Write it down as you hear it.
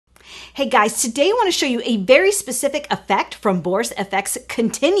Hey guys, today I want to show you a very specific effect from Boris FX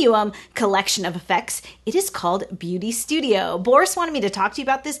Continuum collection of effects. It is called Beauty Studio. Boris wanted me to talk to you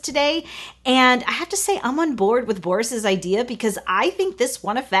about this today, and I have to say I'm on board with Boris's idea because I think this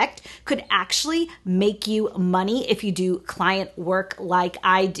one effect could actually make you money if you do client work like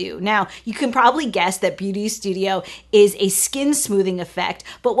I do. Now, you can probably guess that Beauty Studio is a skin smoothing effect,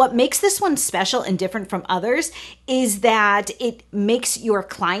 but what makes this one special and different from others is that it makes your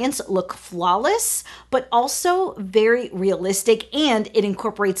clients look flawless, but also very realistic, and it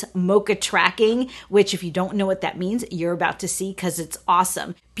incorporates Mocha Tracking, which if you don't know what that means, you're about to see because it's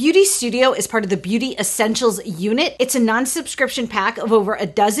awesome. Beauty Studio is part of the Beauty Essentials unit. It's a non-subscription pack of over a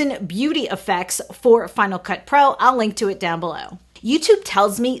dozen beauty effects for Final Cut Pro. I'll link to it down below. YouTube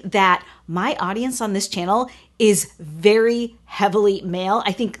tells me that my audience on this channel is very heavily male.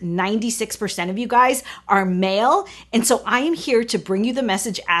 I think 96% of you guys are male. And so I am here to bring you the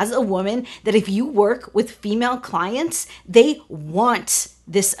message as a woman that if you work with female clients, they want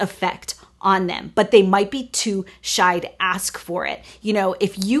this effect on them, but they might be too shy to ask for it. You know,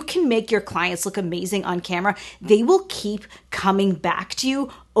 if you can make your clients look amazing on camera, they will keep coming back to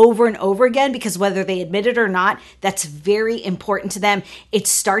you over and over again because whether they admit it or not, that's very important to them. It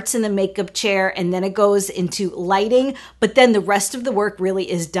starts in the makeup chair and then it goes into lighting, but then the rest of the work really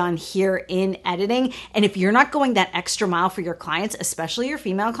is done here in editing. And if you're not going that extra mile for your clients, especially your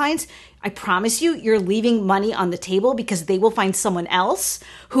female clients, I promise you, you're leaving money on the table because they will find someone else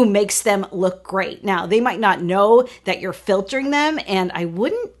who makes them look great. Now, they might not know that you're filtering them, and I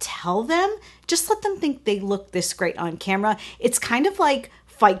wouldn't tell them. Just let them think they look this great on camera. It's kind of like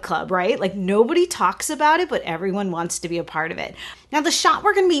Fight Club, right? Like nobody talks about it, but everyone wants to be a part of it. Now, the shot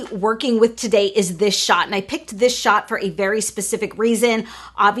we're going to be working with today is this shot, and I picked this shot for a very specific reason.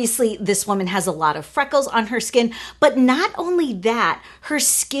 Obviously, this woman has a lot of freckles on her skin, but not only that, her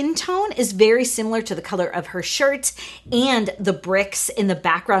skin tone is very similar to the color of her shirt and the bricks in the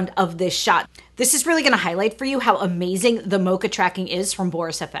background of this shot. This is really going to highlight for you how amazing the Mocha Tracking is from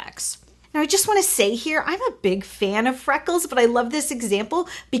Boris FX. Now, I just want to say here, I'm a big fan of freckles, but I love this example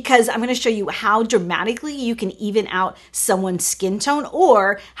because I'm going to show you how dramatically you can even out someone's skin tone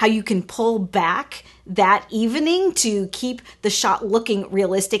or how you can pull back that evening to keep the shot looking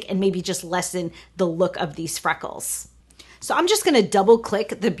realistic and maybe just lessen the look of these freckles. So I'm just going to double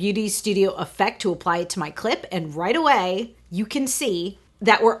click the Beauty Studio effect to apply it to my clip, and right away you can see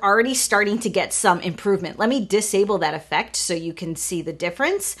that we're already starting to get some improvement. Let me disable that effect so you can see the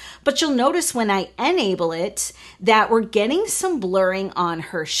difference. But you'll notice when I enable it that we're getting some blurring on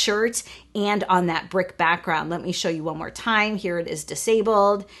her shirt and on that brick background. Let me show you one more time. Here it is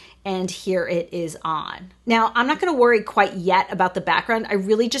disabled and here it is on. Now, I'm not gonna worry quite yet about the background. I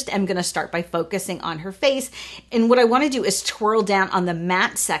really just am gonna start by focusing on her face. And what I wanna do is twirl down on the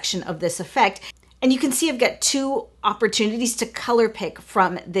matte section of this effect. And you can see I've got two opportunities to color pick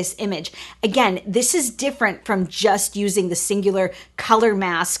from this image. Again, this is different from just using the singular color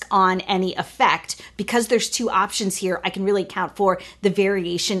mask on any effect. Because there's two options here, I can really account for the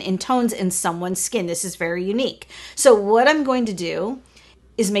variation in tones in someone's skin. This is very unique. So what I'm going to do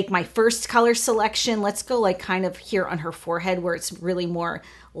is make my first color selection. Let's go like kind of here on her forehead where it's really more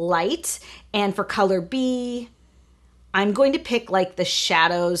light. And for color B, I'm going to pick like the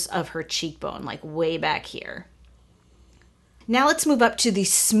shadows of her cheekbone, like way back here. Now let's move up to the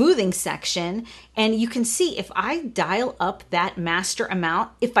smoothing section, and you can see if I dial up that master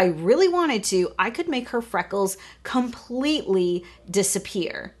amount, if I really wanted to, I could make her freckles completely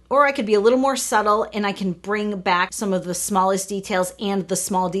disappear. Or I could be a little more subtle and I can bring back some of the smallest details and the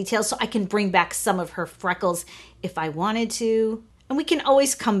small details, so I can bring back some of her freckles if I wanted to. And we can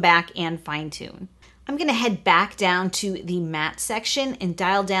always come back and fine tune. I'm going to head back down to the matte section and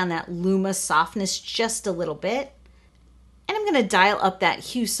dial down that Luma softness just a little bit. And I'm going to dial up that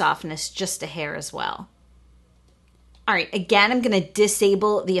hue softness just a hair as well. All right, again, I'm going to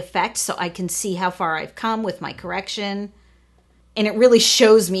disable the effect so I can see how far I've come with my correction. And it really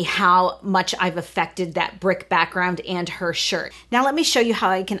shows me how much I've affected that brick background and her shirt. Now let me show you how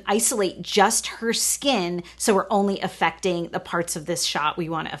I can isolate just her skin so we're only affecting the parts of this shot we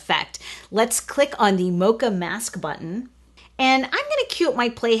want to affect. Let's click on the Mocha Mask button, and I'm going to cue up my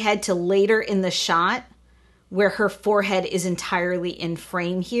playhead to later in the shot where her forehead is entirely in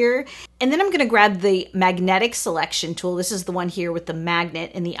frame here. And then I'm going to grab the magnetic selection tool. This is the one here with the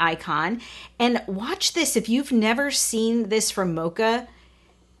magnet and the icon. And watch this. If you've never seen this from Mocha,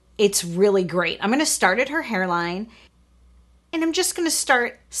 it's really great. I'm going to start at her hairline, and I'm just going to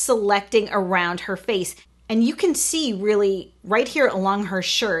start selecting around her face. And you can see really right here along her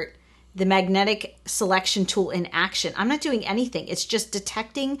shirt the magnetic selection tool in action. I'm not doing anything. It's just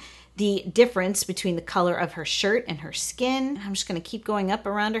detecting the difference between the color of her shirt and her skin. I'm just going to keep going up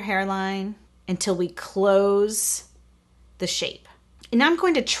around her hairline until we close the shape. And now I'm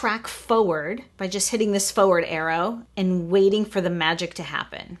going to track forward by just hitting this forward arrow and waiting for the magic to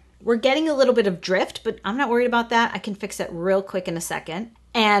happen. We're getting a little bit of drift, but I'm not worried about that. I can fix that real quick in a second.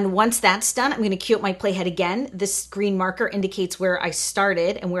 And once that's done, I'm going to cue up my playhead again. This green marker indicates where I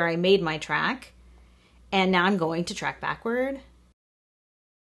started and where I made my track. And now I'm going to track backward.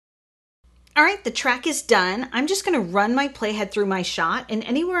 All right, the track is done. I'm just going to run my playhead through my shot, and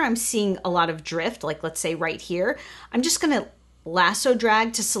anywhere I'm seeing a lot of drift, like let's say right here, I'm just going to lasso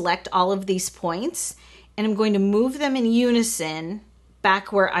drag to select all of these points, and I'm going to move them in unison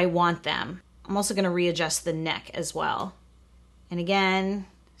back where I want them. I'm also going to readjust the neck as well. And again,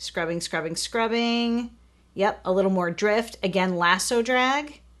 scrubbing, scrubbing, scrubbing. Yep, a little more drift. Again, lasso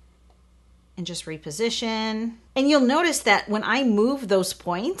drag and just reposition. And you'll notice that when I move those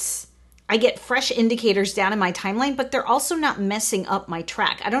points, I get fresh indicators down in my timeline, but they're also not messing up my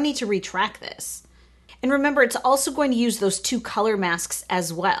track. I don't need to retrack this. And remember, it's also going to use those 2 color masks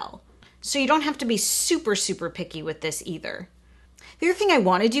as well. So you don't have to be super, super picky with this either. The other thing I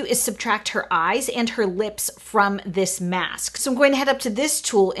want to do is subtract her eyes and her lips from this mask. So I'm going to head up to this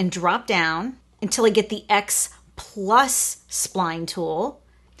tool and drop down until I get the X plus spline tool.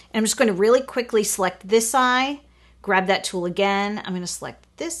 And I'm just going to really quickly select this eye, grab that tool again. I'm going to select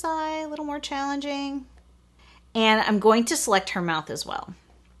this eye, a little more challenging. And I'm going to select her mouth as well,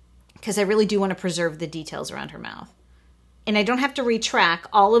 because I really do want to preserve the details around her mouth. And I don't have to retrack.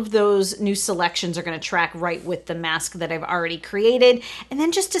 All of those new selections are going to track right with the mask that I've already created. And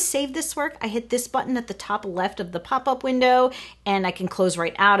then just to save this work, I hit this button at the top left of the pop-up window, and I can close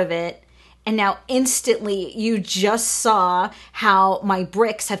right out of it. And now instantly you just saw how my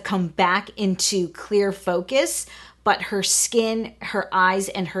bricks have come back into clear focus, but her skin, her eyes,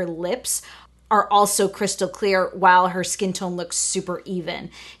 and her lips are also crystal clear while her skin tone looks super even.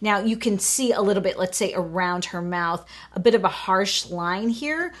 Now you can see a little bit, let's say around her mouth, a bit of a harsh line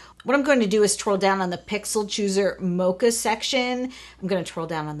here. What I'm going to do is twirl down on the Pixel Chooser Mocha section. I'm going to twirl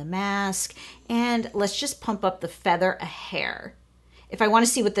down on the mask, and let's just pump up the feather a hair. If I want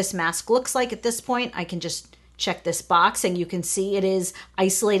to see what this mask looks like at this point, I can just check this box, and you can see it is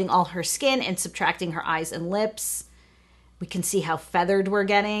isolating all her skin and subtracting her eyes and lips. We can see how feathered we're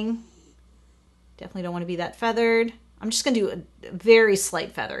getting. Definitely don't want to be that feathered. I'm just going to do a very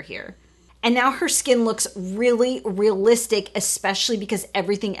slight feather here. And now her skin looks really realistic, especially because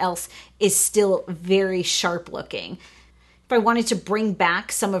everything else is still very sharp looking. If I wanted to bring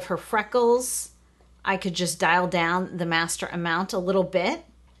back some of her freckles, I could just dial down the master amount a little bit.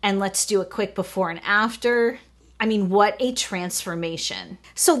 And let's do a quick before and after. I mean, what a transformation.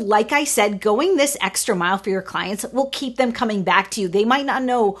 So like I said, going this extra mile for your clients will keep them coming back to you. They might not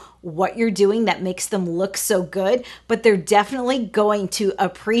know what you're doing that makes them look so good, but they're definitely going to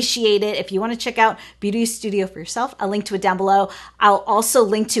appreciate it. If you want to check out Beauty Studio for yourself, I'll link to it down below. I'll also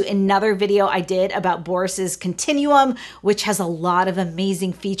link to another video I did about Boris's Continuum, which has a lot of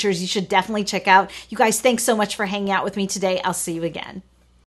amazing features you should definitely check out. You guys, thanks so much for hanging out with me today. I'll see you again.